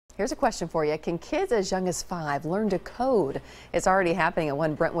Here's a question for you. Can kids as young as 5 learn to code? It's already happening at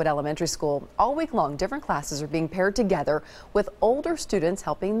one Brentwood elementary school. All week long, different classes are being paired together with older students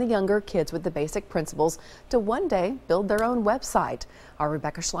helping the younger kids with the basic principles to one day build their own website. Our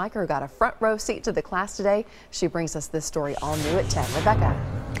Rebecca Schleicher got a front row seat to the class today. She brings us this story all new at 10. Rebecca.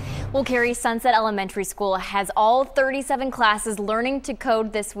 Well, Carrie, Sunset Elementary School has all 37 classes learning to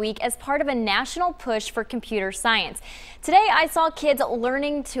code this week as part of a national push for computer science. Today, I saw kids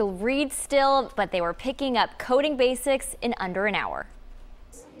learning to read still, but they were picking up coding basics in under an hour.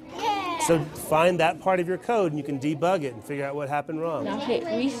 Yeah. So find that part of your code and you can debug it and figure out what happened wrong. Now hit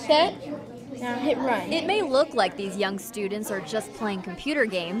reset. Now hit run. It may look like these young students are just playing computer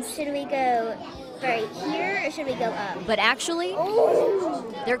games. Should we go right here or should we go up? But actually,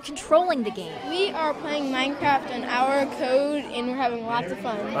 they're controlling the game. We are playing Minecraft on our code and we're having lots of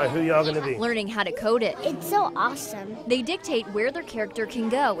fun. All right, who y'all gonna be? Learning how to code it. It's so awesome. They dictate where their character can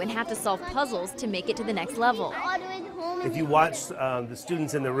go and have to solve puzzles to make it to the next level. If you watch the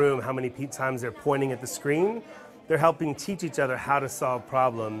students in the room, how many times they're pointing at the screen, they're helping teach each other how to solve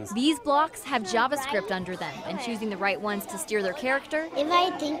problems. These blocks have JavaScript under them, and choosing the right ones to steer their character. If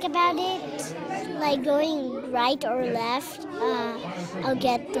I think about it, like going right or left, I'll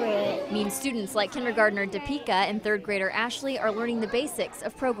get through it. Means students like kindergartner Deepika and third grader Ashley are learning the basics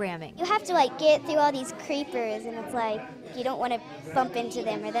of programming. You have to get through all these creepers, and it's like you don't want to bump into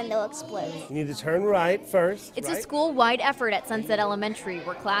them or then they'll explode. You need to turn right first. It's a school-wide effort at Sunset Elementary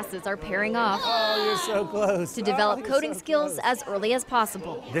where classes are pairing off. Oh, you're so close. To develop coding skills as early as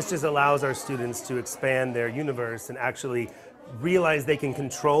possible. This just allows our students to expand their universe and actually realize they can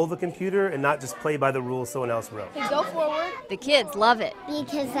control the computer and not just play by the rules someone else wrote. Go forward. The kids love it.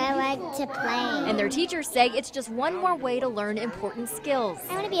 Because I like to play. And their teachers say it's just one more way to learn important skills.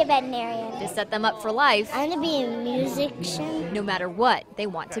 I want to be a veterinarian. To set them up for life. I want to be a musician. No matter what they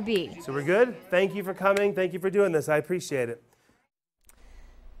want to be. So we're good? Thank you for coming. Thank you for doing this. I appreciate it.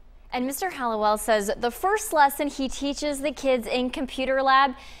 And Mr. Hallowell says the first lesson he teaches the kids in computer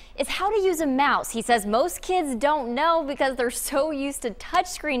lab is how to use a mouse. He says most kids don't know because they're so used to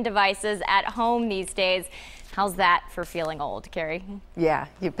touchscreen devices at home these days. How's that for feeling old, Carrie? Yeah,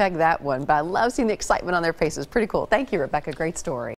 you pegged that one, but I love seeing the excitement on their faces. Pretty cool. Thank you, Rebecca. Great story.